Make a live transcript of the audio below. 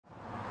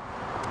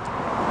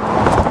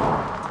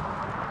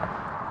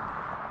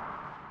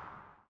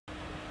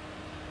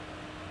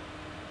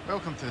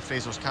Welcome to the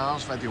Frasers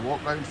Cars video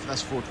walk round for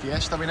this Ford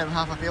Fiesta we now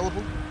have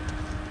available.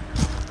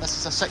 This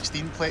is a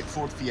 16 plate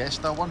Ford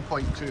Fiesta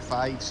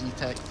 1.25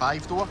 Zetec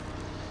 5-door,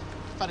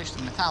 finished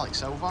in metallic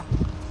silver.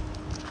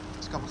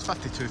 It's covered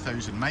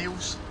 52,000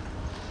 miles.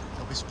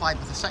 It'll be supplied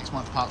with a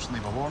 6-month parts and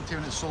labour warranty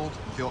when it's sold,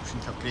 with the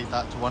option to upgrade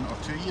that to 1 or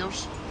 2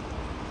 years.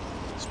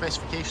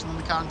 Specification on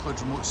the car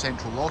includes remote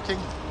central locking,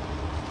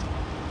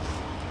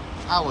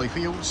 alloy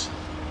wheels,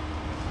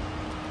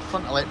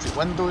 front electric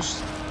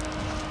windows,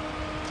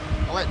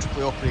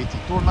 electrically operated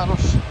door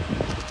mirrors, the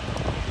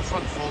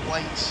front fog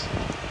lights,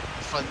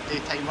 the front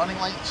daytime running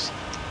lights.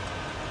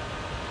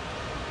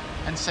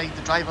 Inside,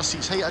 the driver's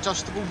seat's height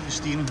adjustable, the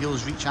steering wheel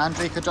is reach and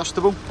brake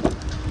adjustable.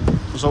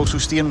 There's also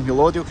steering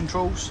wheel audio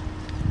controls,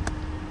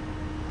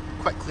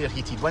 quick clear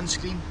heated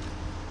windscreen,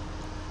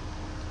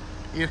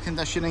 air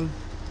conditioning,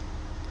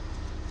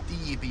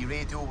 DAB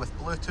radio with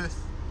Bluetooth,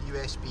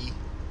 USB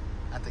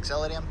and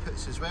auxiliary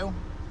inputs as well.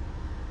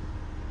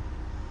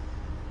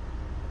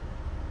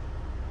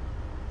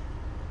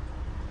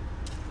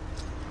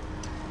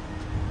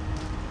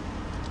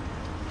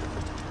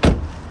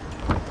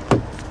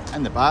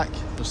 In the back,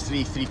 there's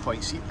 3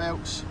 3-point seat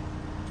belts,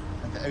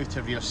 and the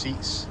outer rear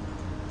seats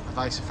have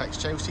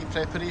Isofix child seat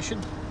preparation.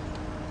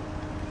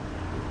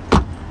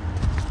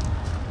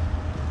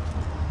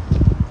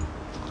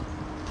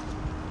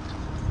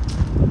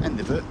 In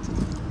the boot,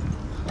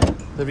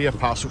 the rear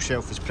parcel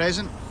shelf is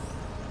present.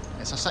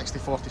 It's a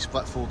 60-40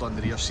 split fold on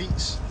the rear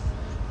seats,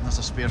 and there's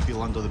a spare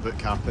wheel under the boot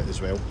carpet as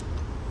well.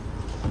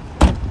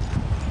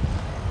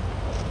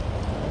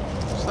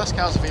 So this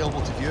car is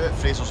available to view at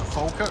Frasers of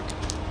Falkirk.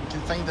 You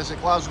can find us at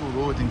Glasgow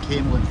Road in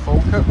Camel and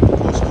Falkirk. The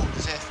postcode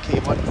is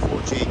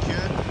FK14JQ. You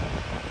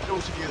can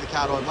also view the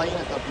car online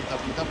at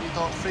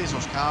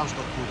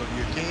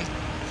www.fraserscars.co.uk.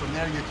 From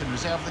there you can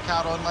reserve the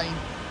car online,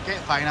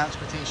 get finance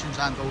quotations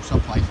and also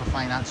apply for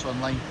finance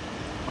online.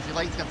 If you'd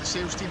like to give the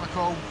sales team a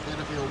call,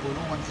 they're available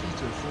on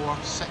 01324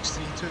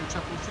 632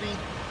 333.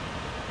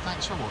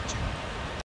 Thanks for watching.